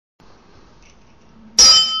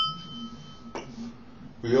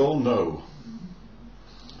We all know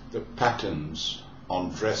that patterns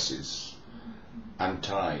on dresses and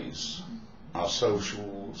ties are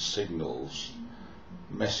social signals,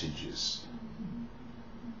 messages.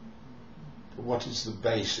 But what is the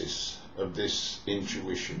basis of this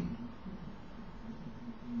intuition?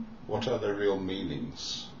 What are the real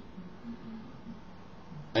meanings?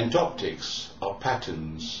 Entoptics are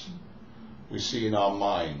patterns we see in our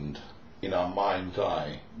mind, in our mind's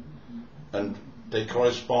eye, and they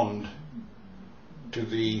correspond to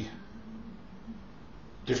the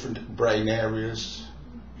different brain areas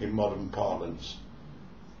in modern parlance,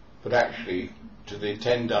 but actually to the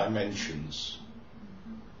 10 dimensions.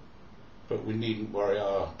 But we needn't worry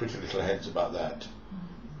our pretty little heads about that.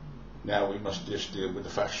 Now we must just deal with the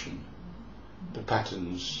fashion, the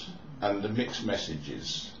patterns and the mixed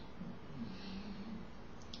messages.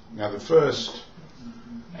 Now the first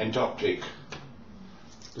entoptic,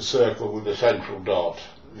 the circle with the central dot,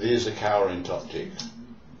 is a cow entoptic.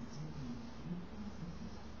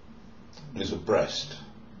 Is a breast,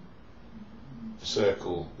 a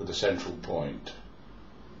circle with a central point,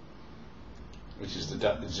 which is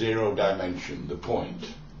the zero dimension, the point.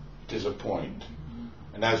 It is a point.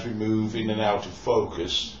 And as we move in and out of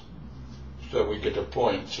focus, so we get a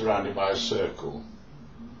point surrounded by a circle,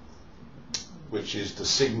 which is the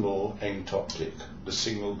signal entoptic, the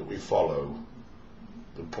signal that we follow,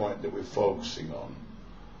 the point that we're focusing on.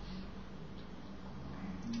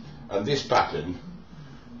 And this pattern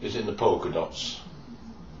is in the polka dots.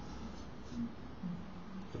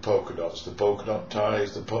 The polka dots, the polka dot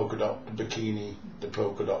ties, the polka dot bikini, the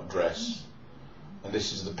polka dot dress. And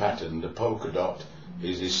this is the pattern. The polka dot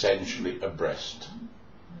is essentially a breast.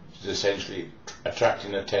 It is essentially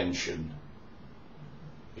attracting attention.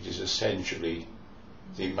 It is essentially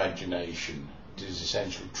the imagination. It is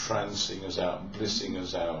essentially trancing us out, blissing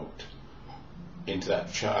us out into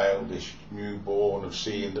that childish newborn of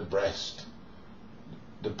seeing the breast,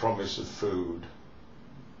 the promise of food.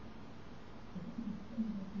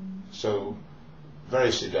 So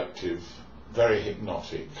very seductive, very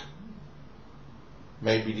hypnotic,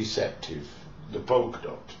 maybe deceptive. The polka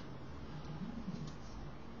dot,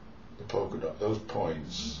 those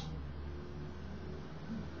points,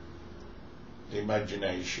 the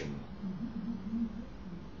imagination.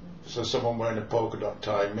 So someone wearing a polka dot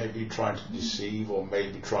tie may be trying to deceive, or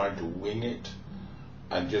maybe trying to wing it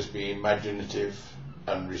and just be imaginative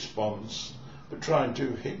and response, but trying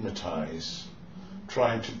to hypnotize,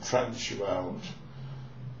 trying to trance you out,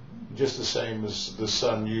 just the same as the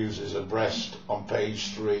Sun uses a breast on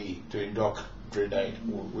page 3 to indoctrinate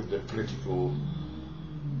with the political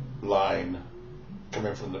line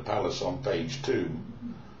coming from the palace on page 2.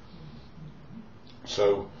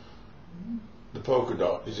 So the polka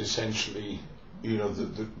dot is essentially, you know,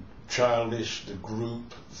 the childish, the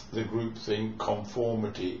group thing,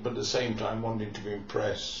 conformity, but at the same time wanting to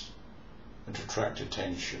impress and to attract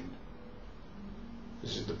attention.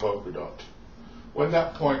 This is the polka dot. When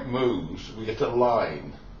that point moves, we get a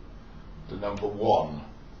line, the number 1.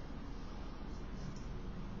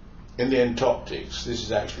 In the entoptics, this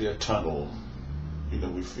is actually a tunnel. You know,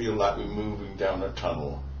 we feel like we're moving down a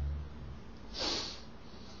tunnel,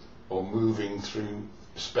 or moving through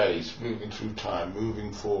space, moving through time,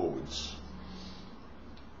 moving forwards,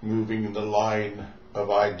 moving in the line of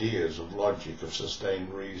ideas, of logic, of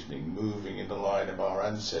sustained reasoning, moving in the line of our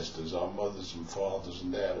ancestors, our mothers and fathers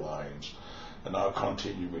and their lives, and our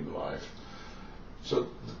continuing life. So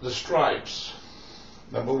the stripes,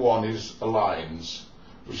 number 1 is lines,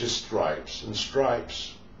 which is stripes, and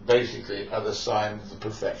stripes basically are the sign of the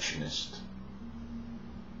perfectionist.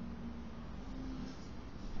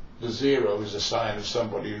 The 0 is a sign of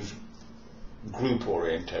somebody who's group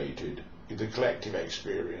orientated, the collective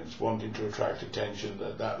experience, wanting to attract attention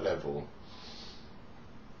at that level.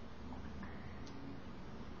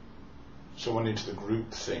 Someone into the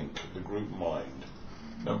group think, the group mind.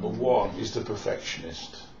 Number 1 is the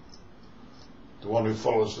perfectionist, the one who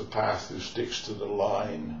follows the path, who sticks to the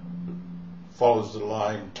line, follows the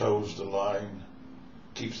line, toes the line,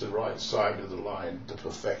 keeps the right side of the line. The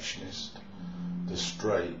perfectionist, the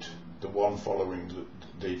straight, the one following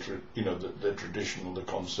the traditional, the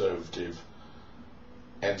conservative,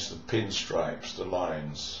 hence the pinstripes, the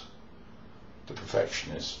lines, the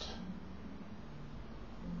perfectionist.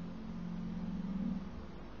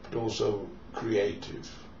 But also creative.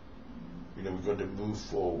 You know, we've got to move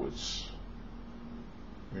forwards.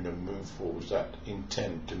 You know, move forwards, that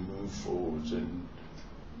intent to move forwards and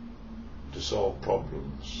to solve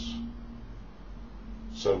problems.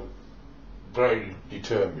 So very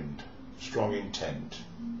determined, strong intent,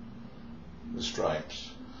 the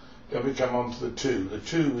stripes. Then we come on to the 2. The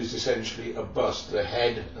 2 is essentially a bust, the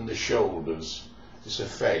head and the shoulders. It's a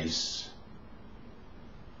face.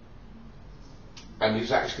 And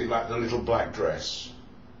it's actually like the little black dress.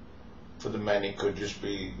 For the men it could just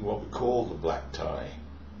be what we call the black tie.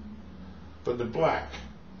 But the black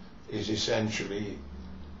is essentially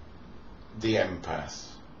the empath,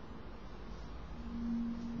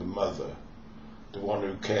 the mother, the one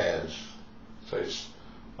who cares. So it's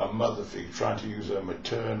a mother figure trying to use her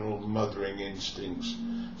maternal mothering instincts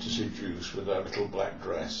to seduce with that little black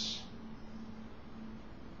dress.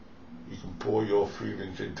 You can pour your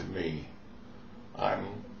feelings into me. I'm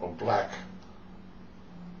a black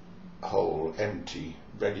hole, empty,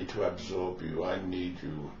 ready to absorb you. I need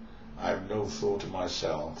you. I have no thought of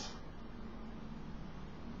myself.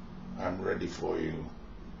 I'm ready for you.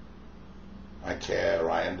 I care,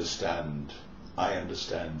 I understand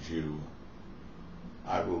you.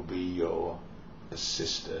 I will be your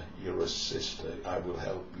sister, you're a sister, I will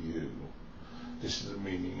help you. This is the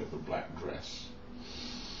meaning of the black dress.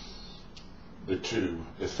 The 2,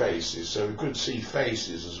 the faces, so we could see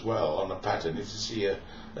faces as well on a pattern. If you see a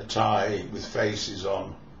tie with faces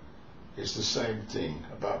on, it's the same thing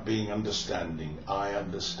about being understanding. I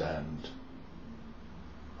understand.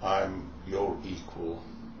 I'm your equal.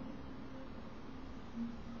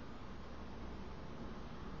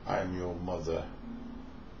 I'm your mother.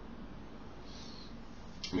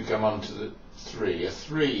 We come on to the 3. A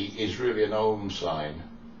 3 is really an Om sign.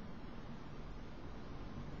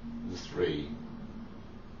 The 3.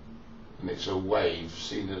 And it's a wave,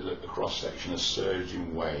 seen as a cross-section, a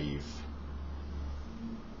surging wave.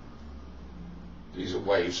 These are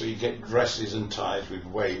waves, so you get dresses and ties with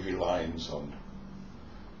wavy lines on.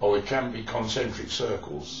 Or it can be concentric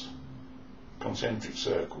circles. Concentric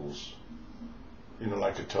circles. You know,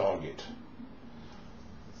 like a target.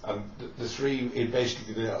 And the 3 is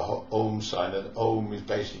basically the Om sign, and Om is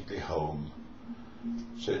basically home.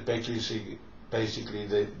 So it's basically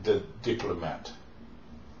the diplomat.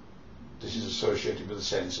 This is associated with a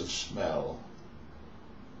sense of smell.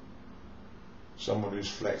 Someone who's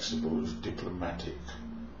flexible, who's diplomatic,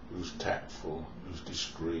 who's tactful, who's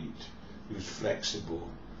discreet, who's flexible,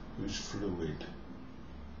 who's fluid,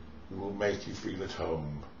 who will make you feel at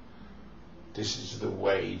home. This is the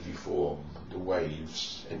wavy form, the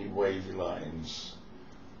waves, any wavy lines.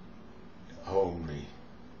 Homely,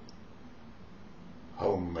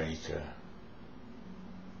 homemaker,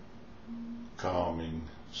 calming,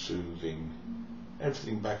 soothing,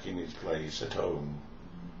 everything back in its place, at home,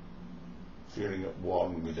 feeling at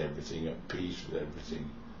one with everything, at peace with everything,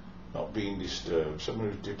 not being disturbed, someone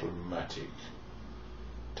who's diplomatic,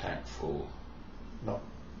 tactful, not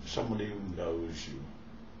somebody who knows you.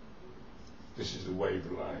 This is the wavy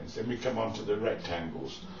lines. Then we come on to the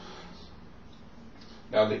rectangles.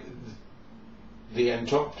 Now the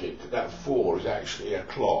entoptic, that 4 is actually a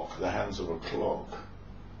clock, the hands of a clock.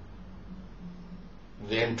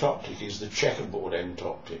 The entoptic is the checkerboard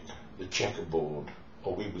entoptic, the checkerboard,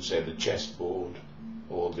 or we would say the chessboard,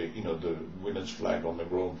 or the winner's flag on the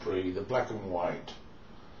Grand Prix, the black and white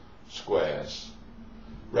squares,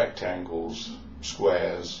 rectangles,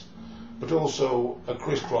 squares, but also a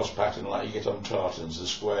crisscross pattern like you get on tartans, the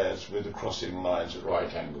squares with the crossing lines at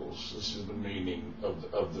right angles. This is the meaning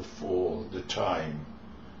of the 4, the time,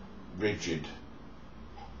 rigid,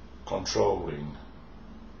 controlling,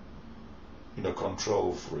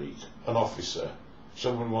 control freak, an officer,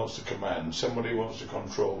 someone who wants to command, somebody who wants to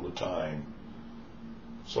control the time,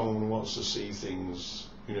 someone who wants to see things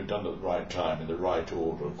done at the right time, in the right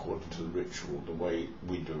order, according to the ritual, the way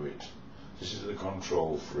we do it. This is the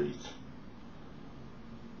control freak.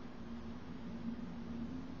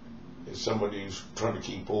 It's somebody who's trying to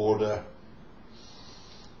keep order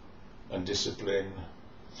and discipline,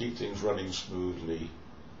 keep things running smoothly.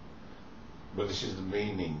 But this is the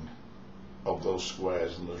meaning of those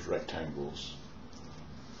squares and those rectangles.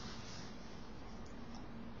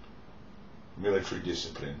 Military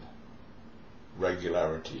discipline,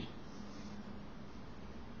 regularity,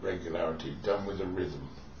 done with a rhythm,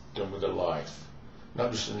 done with a life,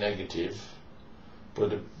 not just a negative,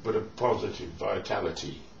 but a positive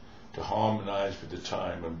vitality, to harmonise with the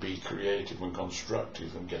time and be creative and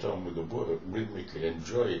constructive and get on with the work rhythmically,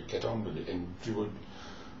 enjoy it, get on with it, and do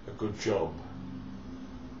a good job.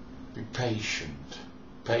 Be patient.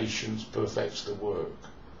 Patience perfects the work.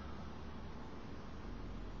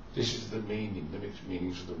 This is the meaning, the mixed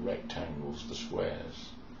meanings of the rectangles, the squares.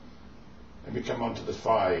 And we come on to the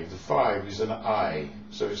 5. The 5 is an eye,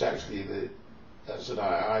 so it's actually that's an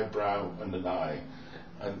eye, eyebrow and an eye.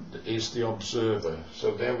 and is the observer.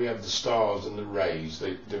 So there we have the stars and the rays,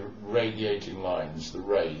 the radiating lines, the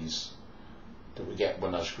rays that we get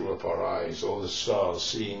when I screw up our eyes, or the stars,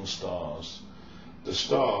 seeing stars. The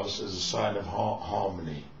stars is a sign of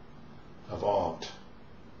harmony, of art.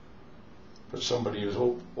 But somebody who's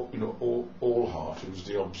all heart, who's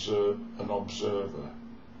an observer,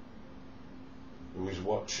 who is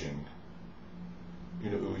watching,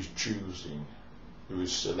 who is choosing, who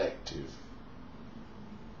is selective.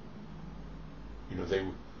 They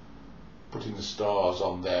were putting the stars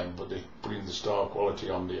on them, but they're putting the star quality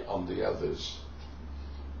on the others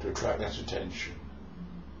to attract that attention.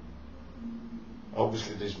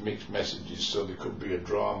 Obviously there's mixed messages, so there could be a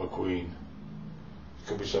drama queen, it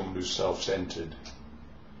could be someone who's self-centered,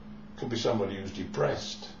 it could be somebody who's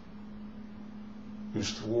depressed,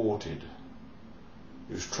 who's thwarted,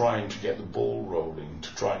 who's trying to get the ball rolling,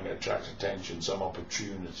 to try and attract attention, some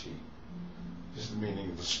opportunity. This is the meaning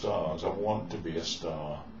of the stars. I want to be a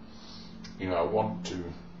star. I want to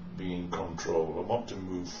be in control. I want to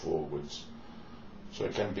move forwards. So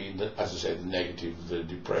it can be, as I said, the negative, the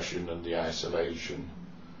depression and the isolation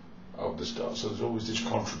of the star. So there's always this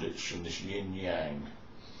contradiction, this yin-yang.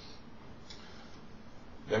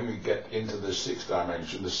 Then we get into the sixth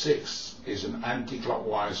dimension. The sixth is an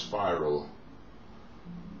anti-clockwise spiral.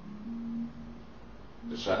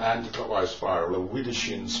 It's an anti-clockwise spiral, a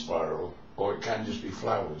Wiedersehen spiral, or it can just be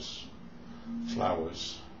flowers.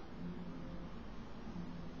 Flowers.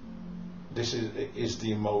 This is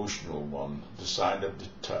the emotional one, the sign of the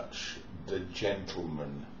touch, the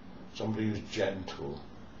gentleman, somebody who's gentle,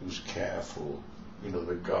 who's careful,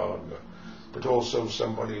 the gardener, but also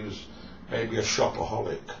somebody who's maybe a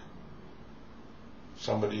shopaholic,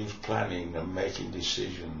 somebody who's planning and making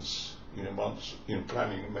decisions,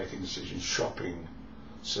 planning and making decisions, shopping,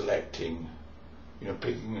 selecting,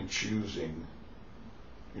 picking and choosing,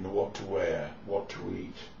 what to wear, what to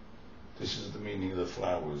eat. This is the meaning of the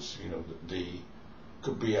flowers.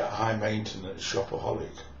 Could be a high maintenance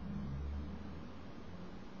shopaholic.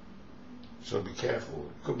 So be careful.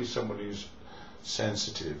 It could be somebody who's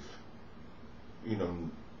sensitive,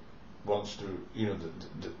 wants to,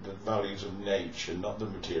 the values of nature, not the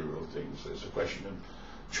material things. There's a question of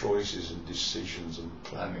choices and decisions and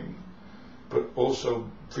planning, but also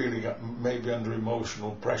feeling maybe under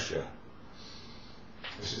emotional pressure.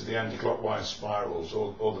 This is the anti-clockwise spirals,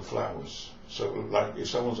 or the flowers. So like if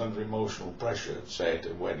someone's under emotional pressure, say at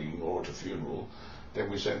a wedding or at a funeral, then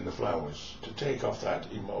we send the flowers to take off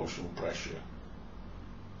that emotional pressure,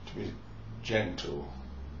 to be gentle.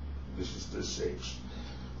 This is the six.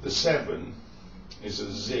 The seven is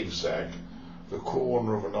a zigzag, the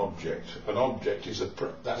corner of an object. An object is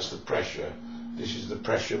that's the pressure. This is the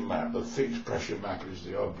pressure map. The fixed pressure map is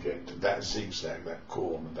the object. That zigzag, that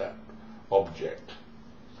corner, that object.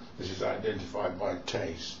 This is identified by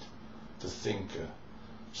taste, the thinker.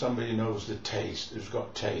 Somebody knows the taste, who's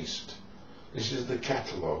got taste. This is the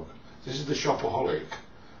catalogue. This is the shopaholic,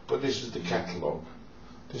 but this is the catalogue.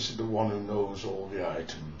 This is the one who knows all the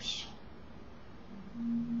items.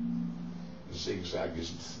 The zigzag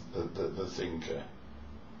is the thinker.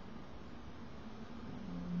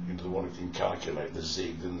 The one who can calculate the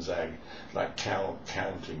zig and zag, like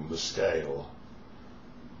counting the scale.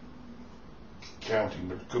 Counting,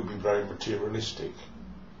 but could be very materialistic,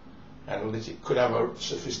 analytic, could have a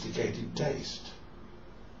sophisticated taste.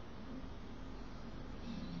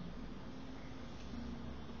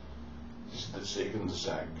 This is the zig and the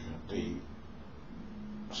zag,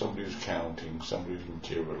 somebody who's counting, somebody who's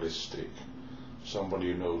materialistic,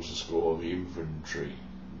 somebody who knows the score, the inventory,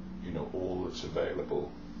 all that's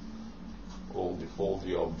available, all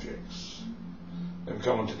the objects. Then we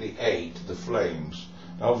come on to the 8, the flames.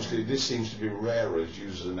 Obviously, this seems to be rarer as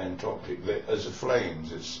used as an entoptic. As a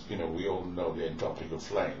flames, it's, we all know the entoptic of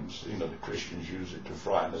flames. The Christians use it to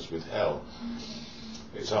frighten us with hell.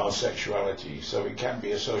 It's our sexuality, so it can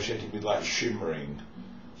be associated with like shimmering.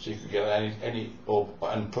 So you could get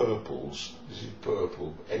and purples. This is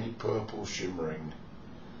purple. Any purple shimmering,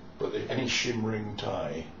 but any shimmering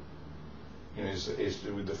tie, is to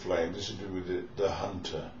do with the flame. This is to do with the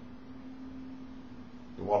hunter,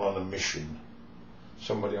 the one on a mission.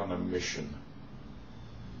 Somebody on a mission,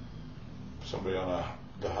 somebody on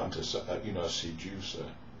the hunter, a seducer,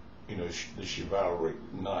 the chivalric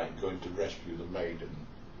knight going to rescue the maiden.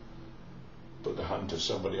 But the hunter,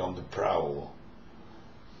 somebody on the prowl.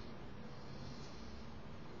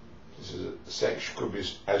 This is could be,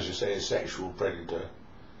 as you say, a sexual predator.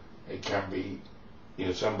 It can be,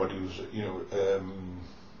 somebody who's, a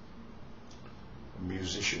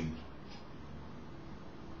musician.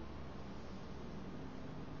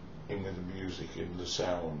 in with the music, in the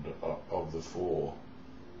sound of the 4.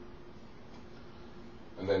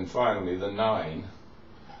 And then finally the 9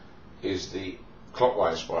 is the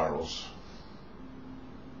clockwise spirals,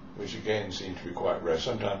 which again seem to be quite rare.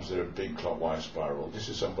 Sometimes they're a big clockwise spiral. This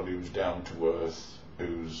is somebody who's down to earth,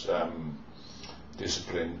 who's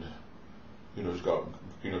disciplined, has got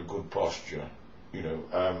good posture.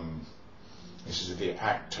 This is the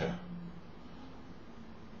actor.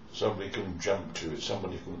 Somebody can jump to it.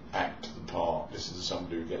 Somebody can act the part. This is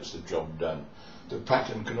somebody who gets the job done. The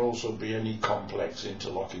pattern can also be any complex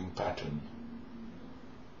interlocking pattern.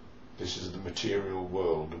 This is the material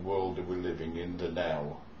world, the world that we're living in, the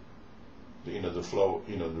now. The flow,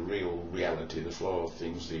 the real reality, the flow of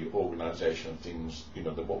things, the organisation of things,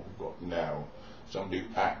 what we've got now. Somebody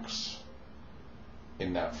who acts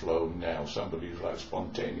in that flow now, somebody who's like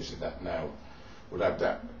spontaneous in that now, would have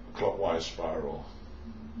that clockwise spiral.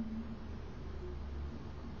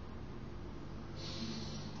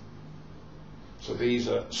 So these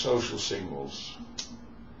are social signals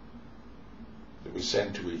that we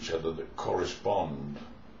send to each other that correspond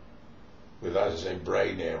with, as I say,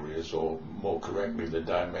 brain areas, or more correctly, the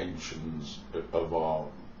dimensions of our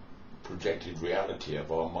projected reality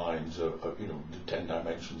of our minds, the 10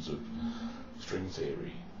 dimensions of string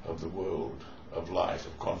theory, of the world, of life,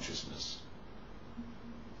 of consciousness.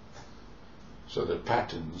 So the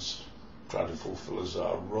patterns try to fulfill as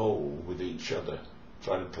our role with each other,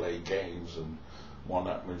 try to play games and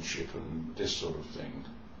one-upmanship and this sort of thing,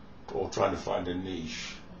 or trying to find a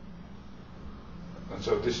niche. And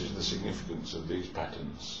so this is the significance of these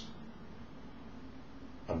patterns.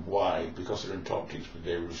 And why? Because they're entoptics, but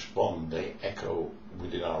they respond, they echo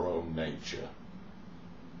within our own nature.